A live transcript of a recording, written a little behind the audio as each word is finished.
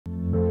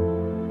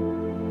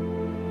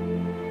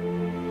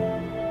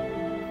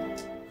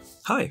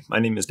Hi, my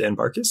name is Dan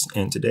Barkis,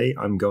 and today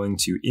I'm going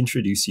to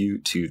introduce you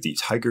to the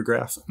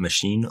TigerGraph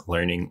Machine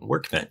Learning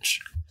Workbench.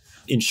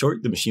 In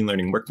short, the Machine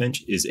Learning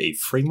Workbench is a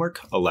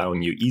framework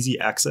allowing you easy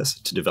access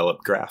to develop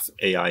graph,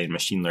 AI, and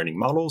machine learning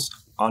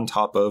models on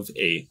top of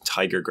a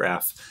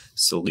TigerGraph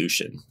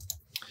solution.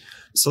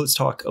 So let's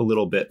talk a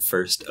little bit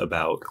first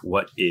about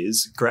what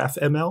is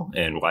GraphML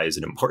and why is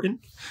it important.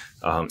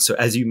 So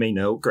as you may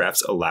know,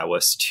 graphs allow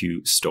us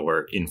to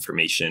store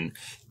information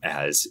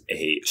as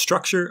a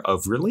structure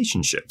of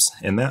relationships,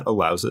 and that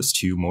allows us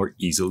to more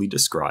easily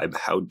describe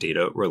how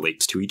data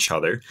relates to each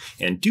other.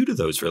 And due to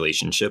those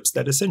relationships,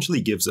 that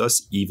essentially gives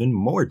us even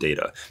more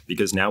data,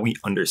 because now we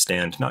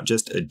understand not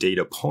just a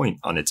data point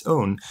on its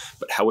own,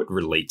 but how it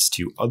relates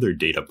to other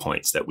data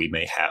points that we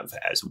may have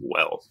as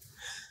well.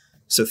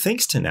 So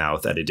thanks to now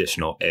that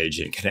additional edge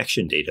and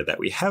connection data that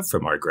we have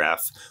from our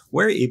graph,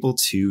 we're able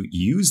to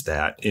use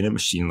that in a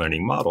machine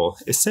learning model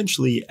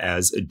essentially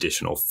as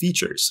additional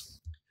features.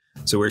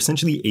 So we're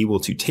essentially able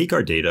to take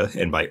our data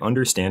and by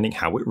understanding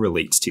how it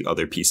relates to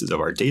other pieces of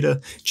our data,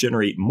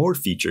 generate more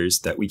features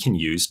that we can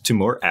use to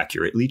more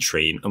accurately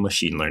train a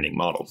machine learning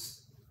model.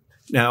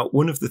 Now,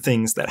 one of the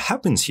things that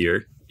happens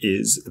here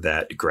is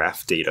that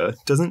graph data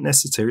doesn't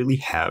necessarily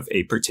have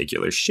a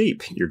particular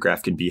shape. Your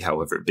graph can be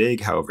however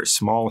big, however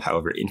small,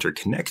 however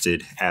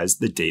interconnected as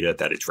the data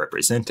that it's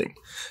representing.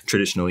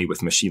 Traditionally,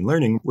 with machine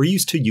learning, we're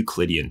used to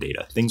Euclidean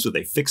data, things with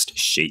a fixed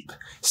shape,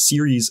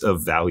 series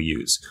of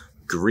values,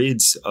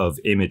 grids of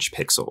image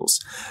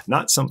pixels,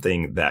 not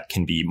something that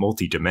can be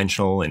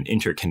multidimensional and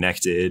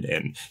interconnected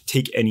and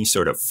take any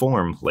sort of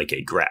form like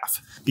a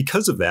graph.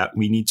 Because of that,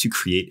 we need to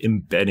create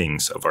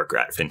embeddings of our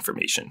graph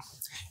information.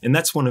 And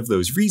that's one of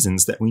those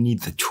reasons that we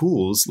need the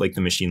tools like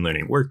the Machine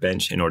Learning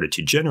Workbench in order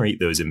to generate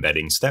those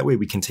embeddings. That way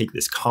we can take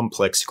this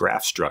complex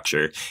graph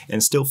structure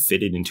and still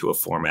fit it into a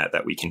format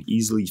that we can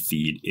easily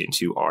feed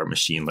into our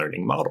machine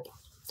learning model.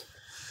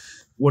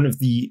 One of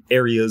the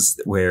areas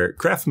where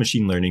graph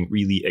machine learning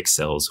really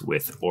excels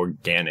with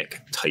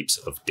organic types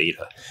of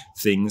data,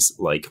 things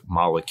like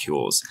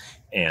molecules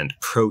and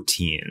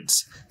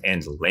proteins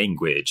and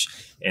language,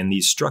 and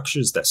these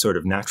structures that sort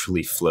of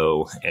naturally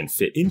flow and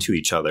fit into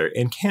each other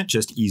and can't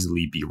just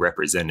easily be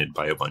represented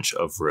by a bunch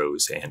of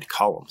rows and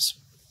columns.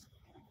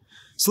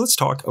 So let's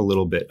talk a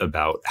little bit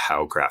about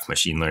how graph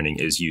machine learning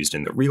is used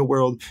in the real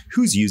world,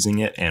 who's using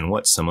it, and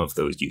what some of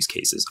those use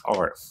cases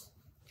are.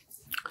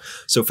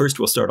 So first,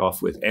 we'll start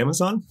off with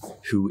Amazon,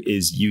 who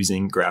is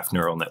using graph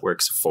neural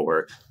networks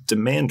for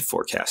demand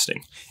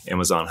forecasting.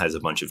 Amazon has a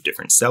bunch of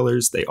different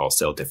sellers. They all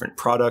sell different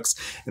products,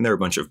 and there are a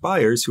bunch of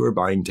buyers who are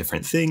buying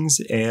different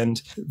things,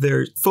 and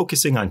they're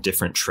focusing on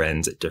different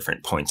trends at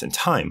different points in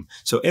time.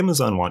 So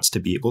Amazon wants to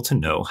be able to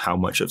know how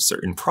much of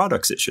certain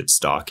products it should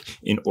stock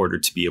in order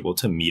to be able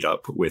to meet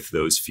up with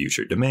those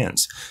future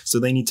demands. So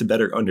they need to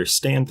better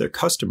understand their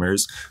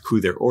customers,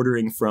 who they're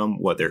ordering from,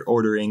 what they're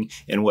ordering,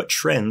 and what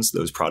trends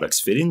those products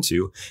fit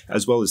into,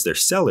 as well as their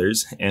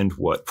sellers and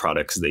what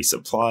products they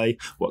supply,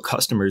 what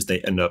customers they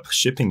end up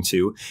shipping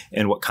to,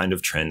 and what kind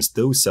of trends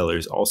those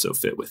sellers also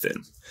fit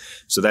within.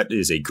 So that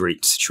is a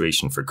great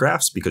situation for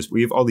graphs because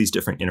we have all these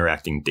different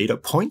interacting data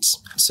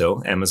points.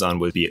 So Amazon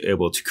would be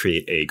able to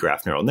create a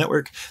graph neural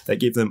network that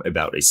gave them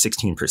about a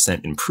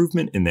 16%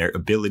 improvement in their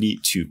ability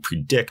to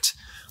predict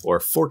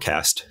or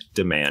forecast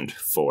demand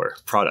for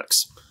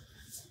products.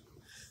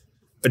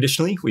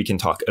 Additionally, we can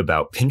talk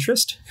about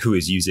Pinterest, who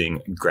is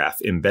using graph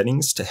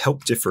embeddings to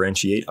help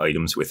differentiate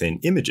items within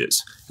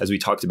images. As we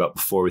talked about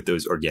before with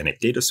those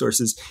organic data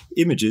sources,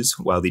 images,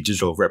 while the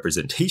digital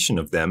representation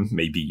of them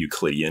may be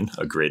Euclidean,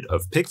 a grid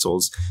of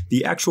pixels,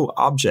 the actual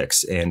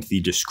objects and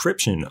the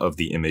description of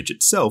the image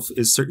itself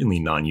is certainly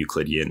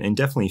non-Euclidean and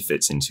definitely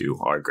fits into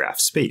our graph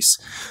space.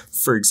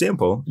 For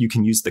example, you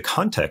can use the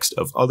context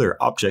of other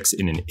objects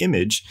in an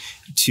image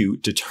to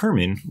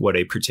determine what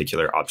a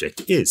particular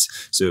object is.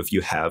 So if you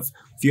have,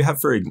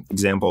 for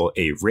example,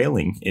 a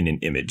railing in an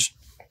image,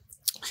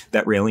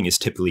 that railing is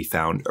typically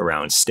found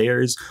around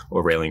stairs,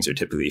 or railings are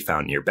typically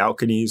found near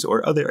balconies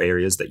or other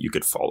areas that you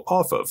could fall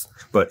off of.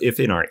 But if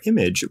in our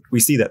image,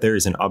 we see that there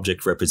is an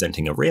object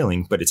representing a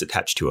railing, but it's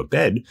attached to a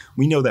bed,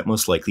 we know that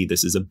most likely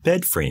this is a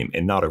bed frame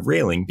and not a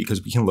railing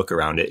because we can look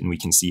around it and we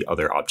can see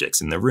other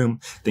objects in the room,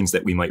 things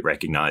that we might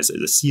recognize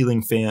as a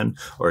ceiling fan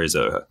or as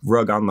a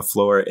rug on the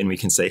floor, and we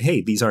can say,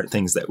 hey, these aren't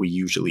things that we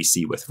usually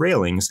see with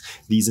railings.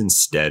 These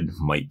instead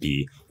might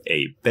be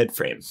a bed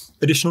frame.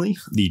 Additionally,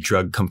 the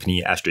drug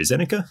company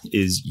AstraZeneca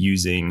is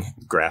using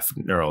graph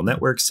neural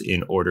networks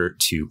in order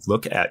to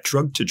look at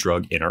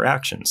drug-to-drug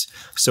interactions.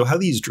 So how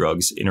these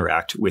drugs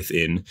interact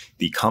within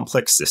the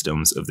complex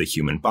systems of the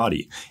human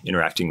body,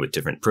 interacting with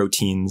different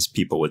proteins,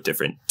 people with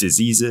different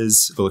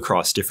diseases, people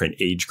across different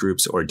age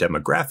groups or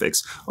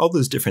demographics. All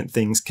those different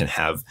things can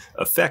have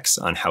effects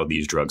on how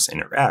these drugs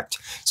interact.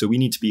 So we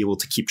need to be able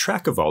to keep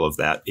track of all of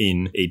that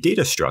in a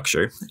data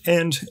structure,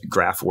 and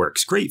graph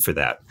works great for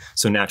that.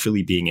 So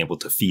naturally being able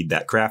to feed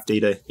that graph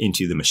data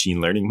into the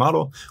machine learning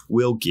model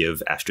will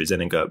give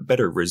AstraZeneca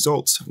better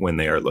results when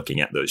they are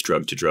looking at those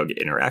drug-to-drug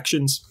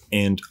interactions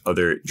and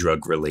other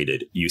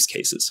drug-related use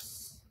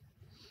cases.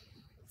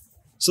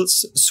 So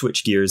let's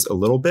switch gears a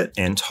little bit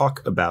and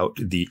talk about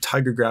the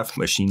TigerGraph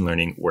machine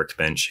learning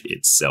workbench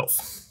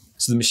itself.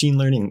 So the machine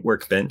learning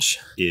workbench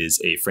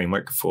is a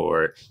framework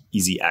for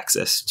easy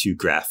access to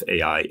graph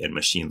AI and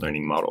machine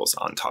learning models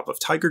on top of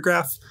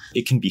TigerGraph.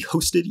 It can be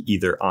hosted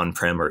either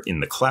on-prem or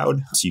in the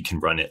cloud, so you can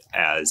run it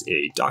as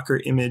a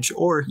Docker image,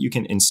 or you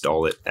can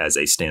install it as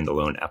a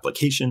standalone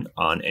application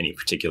on any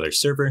particular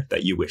server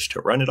that you wish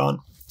to run it on.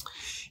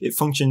 It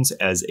functions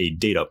as a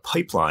data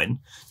pipeline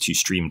to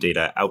stream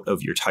data out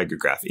of your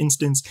TigerGraph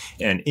instance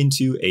and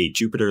into a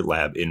Jupyter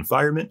Lab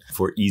environment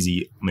for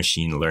easy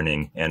machine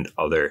learning and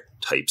other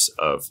types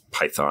of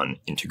Python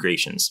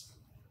integrations.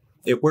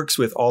 It works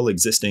with all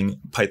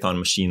existing Python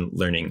machine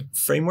learning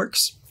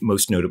frameworks.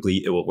 Most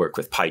notably, it will work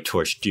with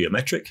PyTorch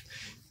Geometric,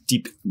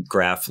 Deep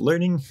Graph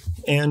Learning,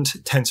 and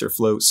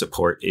TensorFlow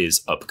support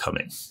is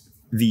upcoming.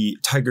 The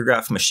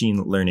TigerGraph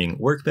machine learning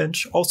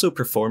workbench also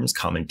performs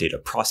common data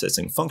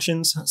processing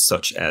functions,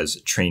 such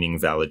as training,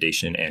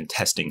 validation, and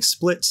testing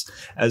splits,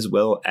 as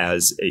well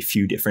as a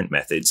few different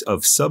methods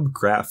of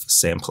subgraph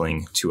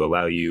sampling to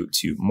allow you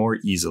to more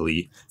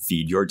easily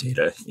feed your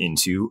data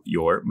into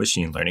your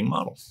machine learning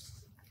model.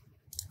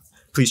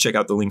 Please check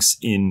out the links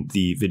in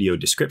the video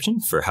description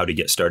for how to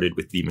get started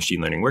with the machine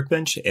learning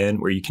workbench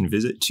and where you can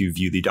visit to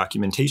view the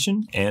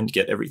documentation and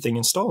get everything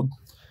installed.